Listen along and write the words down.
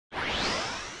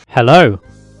Hello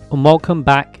and welcome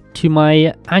back to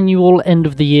my annual end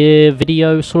of the year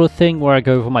video sort of thing where I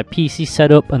go over my PC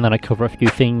setup and then I cover a few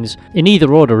things in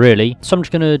either order really. So I'm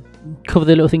just going to cover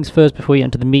the little things first before we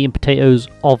enter the meat and potatoes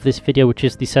of this video, which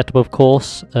is the setup of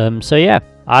course. So yeah,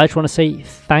 I just want to say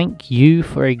thank you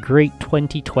for a great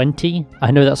 2020.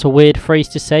 I know that's a weird phrase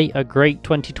to say, a great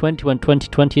 2020, when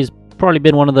 2020 has probably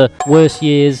been one of the worst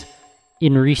years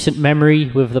in recent memory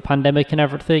with the pandemic and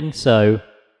everything. So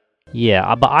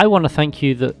yeah, but I want to thank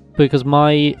you because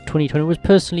my 2020 was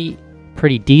personally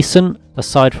pretty decent,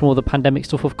 aside from all the pandemic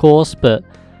stuff of course, but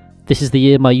this is the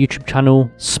year my YouTube channel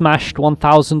smashed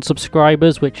 1,000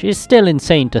 subscribers, which is still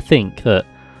insane to think that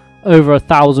over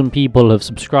 1,000 people have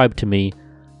subscribed to me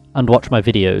and watched my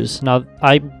videos. Now,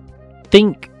 I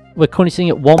think we're currently sitting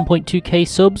at 1.2k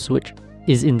subs, which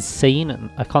is insane,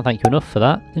 and I can't thank you enough for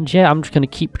that. And yeah, I'm just going to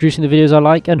keep producing the videos I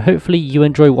like, and hopefully you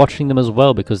enjoy watching them as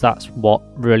well, because that's what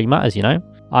really matters, you know?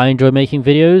 I enjoy making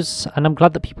videos, and I'm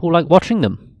glad that people like watching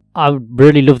them. I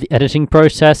really love the editing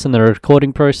process and the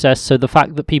recording process, so the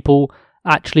fact that people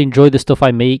actually enjoy the stuff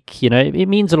I make, you know, it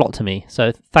means a lot to me,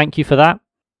 so thank you for that.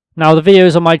 Now, the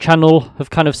videos on my channel have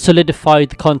kind of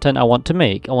solidified the content I want to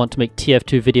make. I want to make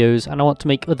TF2 videos, and I want to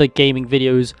make other gaming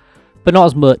videos, but not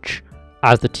as much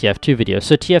as the TF2 video.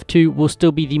 So TF2 will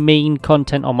still be the main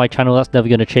content on my channel. That's never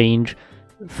going to change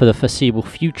for the foreseeable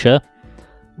future,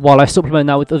 while I supplement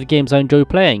that with other games I enjoy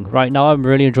playing. Right now I'm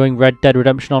really enjoying Red Dead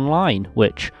Redemption Online,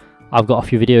 which I've got a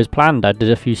few videos planned. I did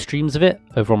a few streams of it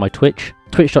over on my Twitch,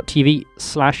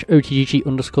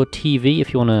 twitch.tv/OTGT_TV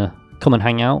if you want to come and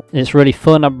hang out. It's really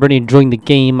fun. I'm really enjoying the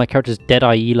game. My character's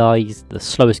Deadeye Eli. He's the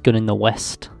slowest gun in the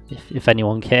West, if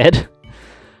anyone cared.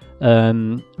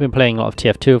 I've been playing a lot of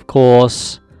TF2 of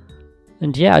course,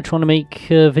 and yeah, I just want to make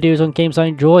videos on games I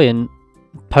enjoy, and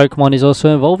Pokemon is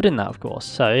also involved in that of course,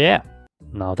 so yeah.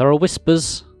 Now there are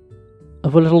whispers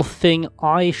of a little thing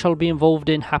I shall be involved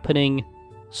in happening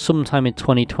sometime in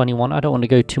 2021. I don't want to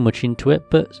go too much into it,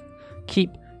 but keep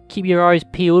your eyes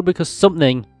peeled, because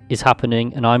something is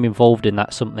happening and I'm involved in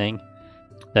that something.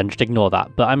 Then just ignore that,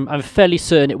 but I'm fairly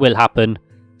certain it will happen,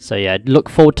 so yeah, look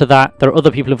forward to that. There are other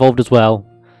people involved as well.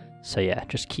 So yeah,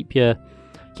 just keep your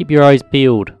eyes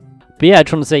peeled. But yeah, I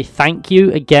just want to say thank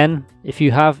you again. If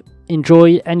you have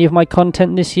enjoyed any of my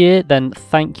content this year, then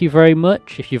thank you very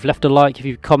much. If you've left a like, if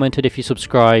you've commented, if you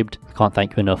subscribed, I can't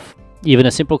thank you enough. Even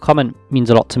a simple comment means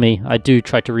a lot to me. I do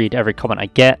try to read every comment I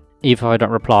get. Even if I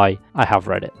don't reply, I have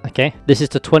read it, okay? This is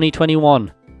to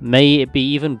 2021. May it be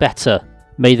even better.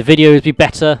 May the videos be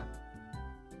better.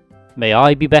 May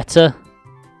I be better.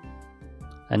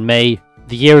 And may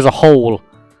the year as a whole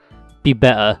be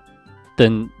better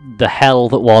than the hell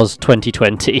that was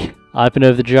 2020. I've been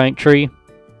over the giant tree,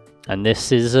 and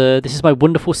this is my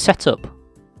wonderful setup.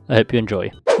 I hope you enjoy.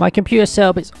 My computer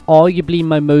setup is arguably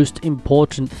my most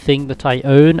important thing that I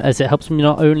own, as it helps me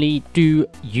not only do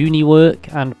uni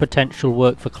work and potential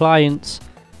work for clients,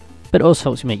 but also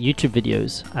helps me make YouTube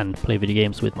videos and play video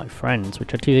games with my friends,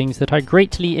 which are two things that I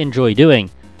greatly enjoy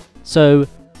doing. So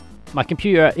my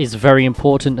computer is very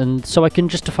important, and so I can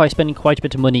justify spending quite a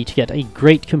bit of money to get a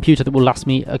great computer that will last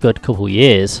me a good couple of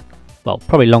years. Well,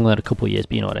 probably longer than a couple of years,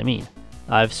 but you know what I mean.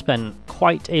 I've spent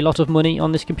quite a lot of money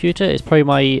on this computer. It's probably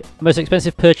my most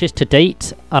expensive purchase to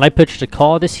date, and I purchased a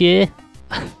car this year,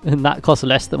 and that cost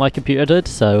less than my computer did,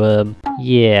 so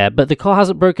yeah, but the car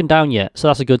hasn't broken down yet, so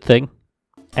that's a good thing.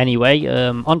 Anyway,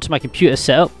 onto my computer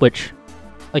setup, which,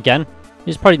 again,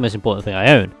 is probably the most important thing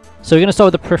I own. So we're going to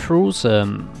start with the peripherals.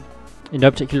 In no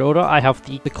particular order, I have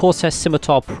the Corsair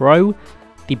Scimitar Pro,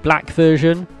 the black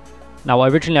version. Now,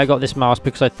 originally I got this mouse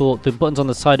because I thought the buttons on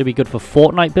the side would be good for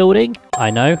Fortnite building.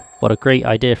 I know, what a great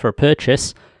idea for a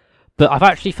purchase. But I've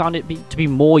actually found it to be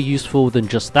more useful than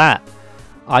just that.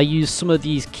 I use some of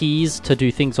these keys to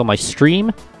do things on my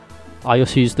stream. I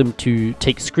also use them to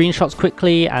take screenshots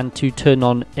quickly and to turn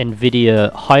on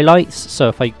NVIDIA highlights. So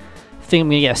if I think I'm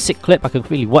going to get a sick clip, I can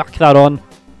quickly whack that on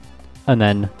and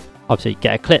then obviously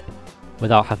get a clip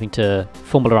without having to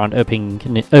fumble around opening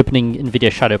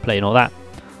NVIDIA Shadowplay and all that.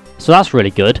 So that's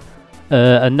really good.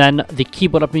 And then the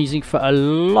keyboard I've been using for a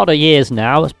lot of years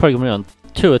now, it's probably on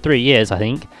 2 or 3 years I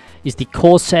think, is the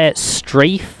Corsair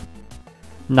Strafe.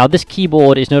 Now this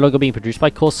keyboard is no longer being produced by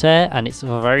Corsair, and it's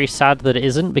very sad that it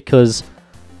isn't, because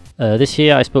this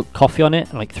year I spilled coffee on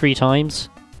it like 3 times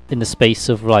in the space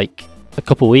of like a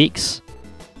couple weeks.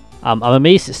 I'm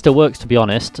amazed it still works, to be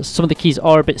honest. Some of the keys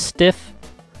are a bit stiff,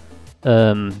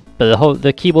 but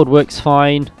the keyboard works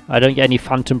fine. I don't get any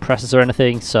phantom presses or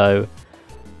anything, so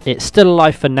it's still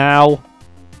alive for now.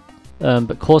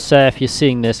 But Corsair, if you're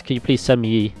seeing this, can you please send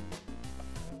me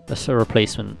a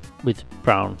replacement with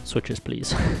brown switches,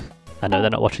 please? I know they're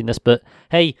not watching this, but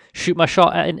hey, shoot my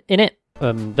shot in it.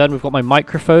 Then we've got my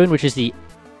microphone, which is the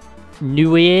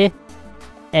Neue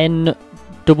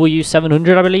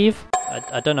NW700, I believe.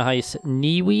 I don't know how you say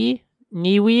Neue.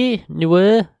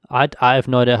 I have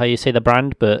no idea how you say the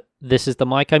brand, but this is the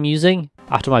mic I'm using.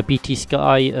 After my BT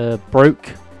Sky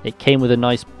broke, it came with a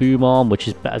nice boom arm, which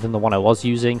is better than the one I was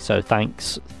using, so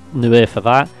thanks Neue for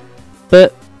that.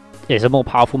 But it's a more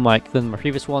powerful mic than my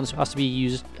previous ones. It has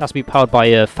to be powered by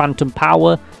a phantom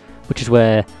power, which is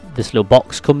where this little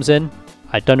box comes in.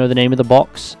 I don't know the name of the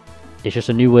box. It's just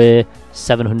a Neue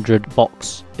 700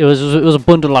 box. It was a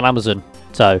bundle on Amazon,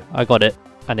 so I got it,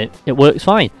 and it works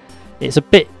fine. It's a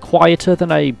bit quieter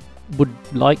than I would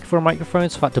like for a microphone,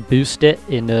 so I've had to boost it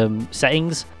in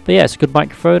settings. But yeah, it's a good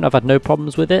microphone. I've had no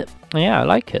problems with it. And yeah, I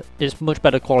like it. It's much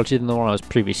better quality than the one I was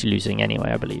previously using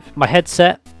anyway, I believe. My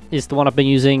headset is the one I've been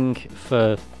using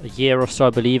for a year or so, I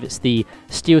believe. It's the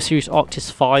SteelSeries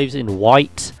Arctis 5s in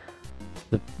white.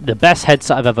 The best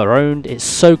headset I've ever owned. It's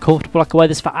so comfortable. I can wear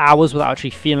this for hours without actually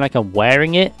feeling like I'm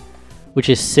wearing it, which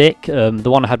is sick. The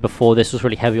one I had before this was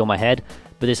really heavy on my head,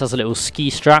 but this has a little ski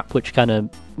strap, which kind of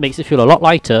makes it feel a lot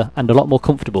lighter and a lot more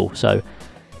comfortable. So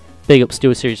big up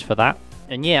SteelSeries for that.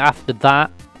 And yeah, after that,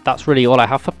 that's really all I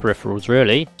have for peripherals,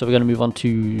 really. So we're going to move on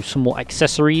to some more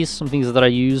accessories, some things that I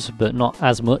use, but not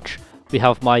as much. We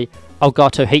have my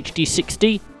Elgato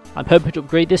HD60. I'm hoping to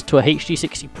upgrade this to a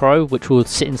HD60 Pro, which will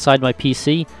sit inside my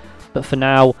PC. But for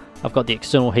now, I've got the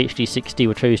external HD60,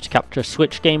 which I use to capture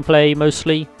Switch gameplay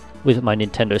mostly, with my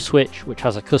Nintendo Switch, which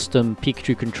has a custom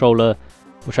Pikachu controller,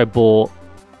 which I bought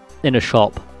in a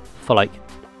shop for like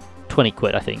 20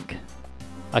 quid, I think.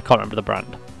 I can't remember the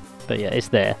brand, but yeah, it's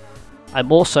there.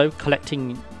 I'm also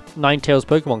collecting Ninetales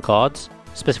Pokemon cards,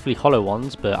 specifically holo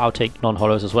ones, but I'll take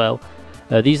non-holos as well.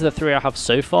 These are the three I have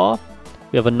so far.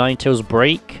 We have a Ninetales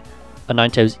Break, a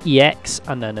Ninetales EX,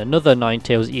 and then another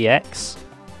Ninetales EX.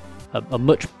 A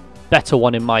much better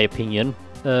one in my opinion.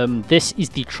 This is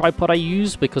the tripod I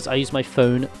use because I use my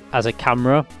phone as a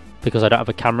camera because I don't have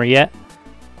a camera yet.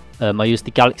 I use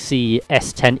the Galaxy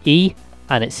S10e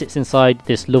and it sits inside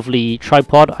this lovely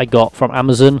tripod I got from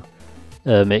Amazon.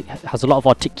 It has a lot of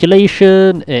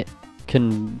articulation. It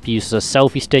can be used as a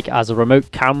selfie stick, as a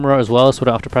remote camera as well, so I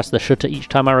don't have to press the shutter each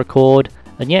time I record.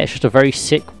 And yeah, it's just a very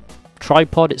sick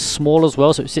tripod. It's small as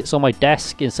well, so it sits on my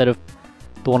desk instead of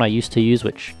the one I used to use,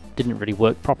 which didn't really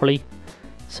work properly.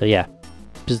 So yeah,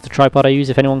 this is the tripod I use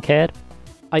if anyone cared.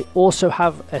 I also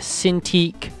have a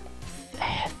Cintiq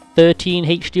 13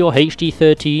 HD or HD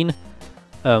 13.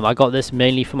 I got this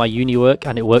mainly for my uni work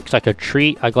and it works like a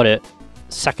treat. I got it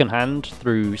secondhand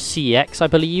through CEX, I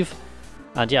believe.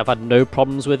 And yeah, I've had no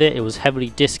problems with it. It was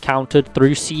heavily discounted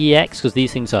through CEX because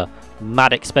these things are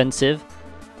mad expensive.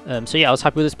 So yeah, I was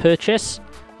happy with this purchase.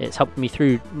 It's helped me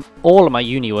through all of my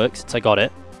uni work since I got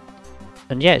it.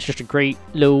 And yeah, it's just a great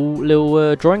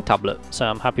little drawing tablet. So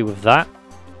I'm happy with that.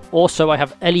 Also, I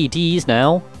have LEDs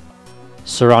now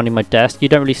surrounding my desk. You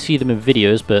don't really see them in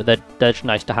videos, but they're just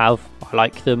nice to have. I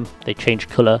like them. They change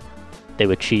colour. They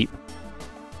were cheap.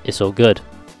 It's all good.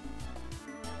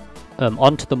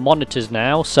 Onto the monitors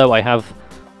now. So I have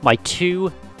my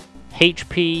two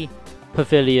HP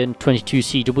Pavilion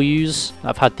 22CWs.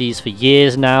 I've had these for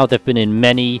years now. They've been in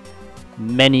many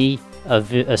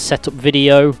a setup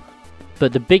video.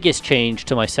 But the biggest change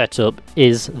to my setup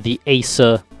is the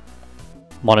Acer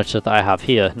monitor that I have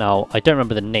here. Now, I don't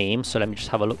remember the name, so let me just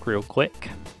have a look real quick.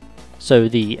 So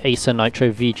the Acer Nitro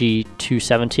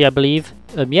VG270, I believe.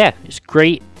 Yeah, it's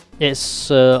great. It's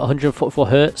 144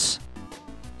 Hz.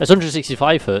 It's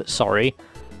 165 Hz, sorry.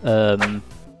 And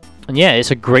yeah, it's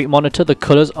a great monitor. The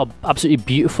colours are absolutely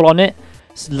beautiful on it.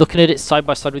 So looking at it side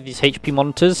by side with these HP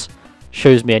monitors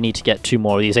shows me I need to get 2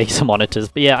 more of these Acer monitors.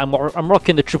 But yeah, I'm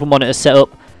rocking the triple monitor setup.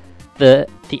 The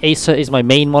Acer is my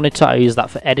main monitor. I use that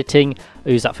for editing. I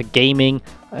use that for gaming.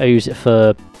 I use it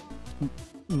for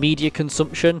media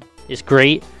consumption. It's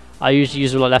great. I usually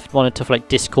use a left monitor for like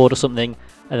Discord or something,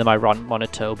 and then my right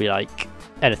monitor will be like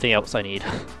anything else I need.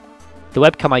 The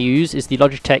webcam I use is the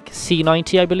Logitech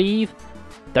C90, I believe.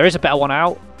 There is a better one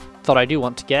out that I do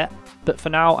want to get, but for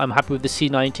now I'm happy with the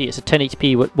C90. It's a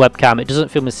 1080p webcam. It doesn't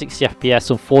film in 60 FPS,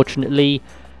 unfortunately.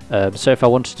 So if I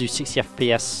wanted to do 60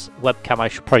 FPS webcam, I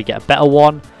should probably get a better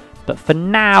one. But for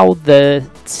now, the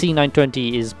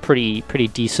C920 is pretty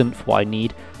decent for what I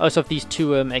need. I also have these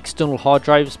two external hard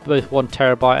drives, both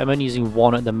 1TB. I'm only using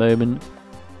one at the moment.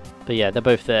 But yeah, they're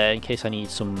both there in case I need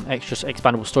some extra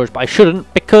expandable storage. But I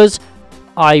shouldn't, because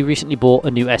I recently bought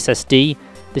a new SSD.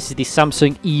 This is the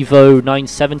Samsung Evo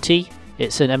 970.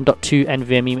 It's an M.2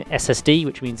 NVMe SSD,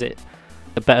 which means it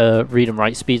a better read and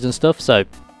write speeds and stuff. So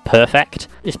perfect.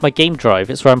 It's my game drive.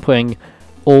 It's where I'm putting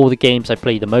all the games I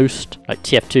play the most, like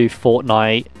TF2,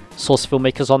 Fortnite, Source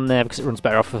Filmmakers on there because it runs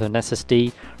better off of an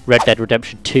SSD. Red Dead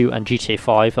Redemption 2 and GTA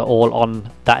 5 are all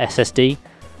on that SSD.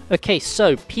 Okay,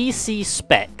 so PC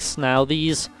specs. Now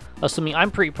these are something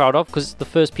I'm pretty proud of because it's the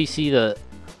first PC that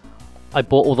I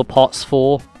bought all the parts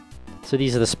for. So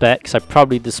these are the specs. I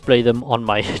probably display them on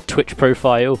my Twitch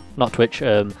profile, not Twitch,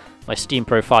 my Steam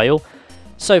profile.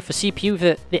 So for CPU,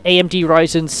 the AMD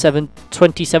Ryzen 7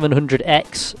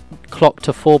 2700X clocked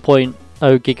to 4.0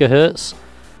 GHz.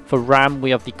 For RAM,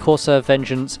 we have the Corsair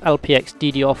Vengeance LPX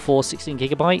DDR4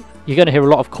 16GB. You're going to hear a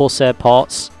lot of Corsair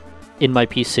parts in my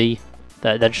PC.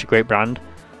 They're just a great brand.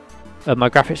 My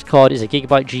graphics card is a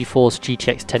Gigabyte GeForce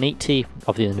GTX 1080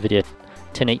 of the NVIDIA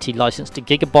 1080 licensed to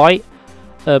Gigabyte.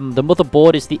 The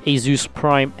motherboard is the Asus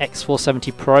Prime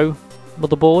X470 Pro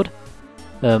motherboard.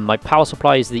 My power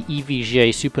supply is the EVGA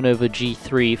Supernova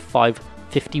G3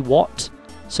 550 watt.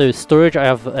 So storage, I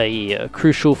have a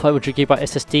Crucial 500GB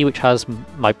SSD which has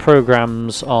my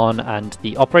programs on and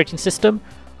the operating system.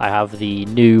 I have the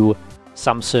new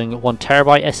Samsung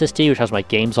 1TB SSD which has my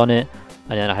games on it,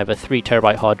 and then I have a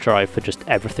 3TB hard drive for just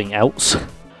everything else.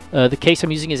 The case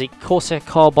I'm using is a Corsair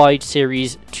Carbide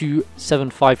Series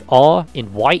 275R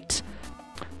in white.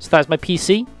 So that's my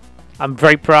PC. I'm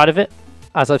very proud of it.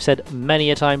 As I've said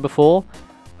many a time before,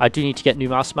 I do need to get new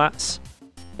mouse mats.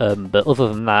 But other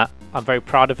than that, I'm very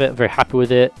proud of it, very happy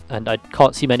with it, and I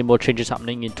can't see many more changes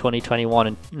happening in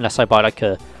 2021 unless I buy like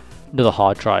another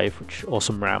hard drive or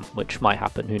some RAM, which might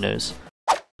happen, who knows.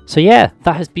 So yeah,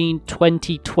 that has been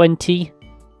 2020.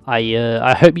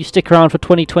 I hope you stick around for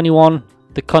 2021.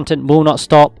 The content will not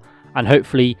stop, and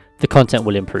hopefully the content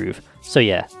will improve. So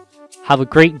yeah, have a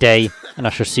great day, and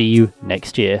I shall see you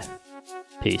next year.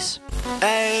 Peace.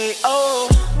 Hey, oh,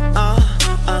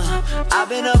 I've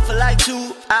been up for like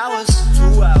 2 hours.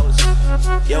 2 hours.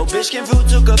 Yo, bitch came through,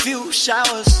 took a few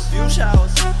showers.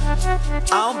 I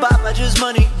don't bop, I just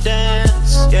money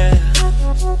dance. Yeah,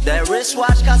 that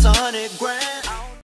wristwatch costs 100 grand.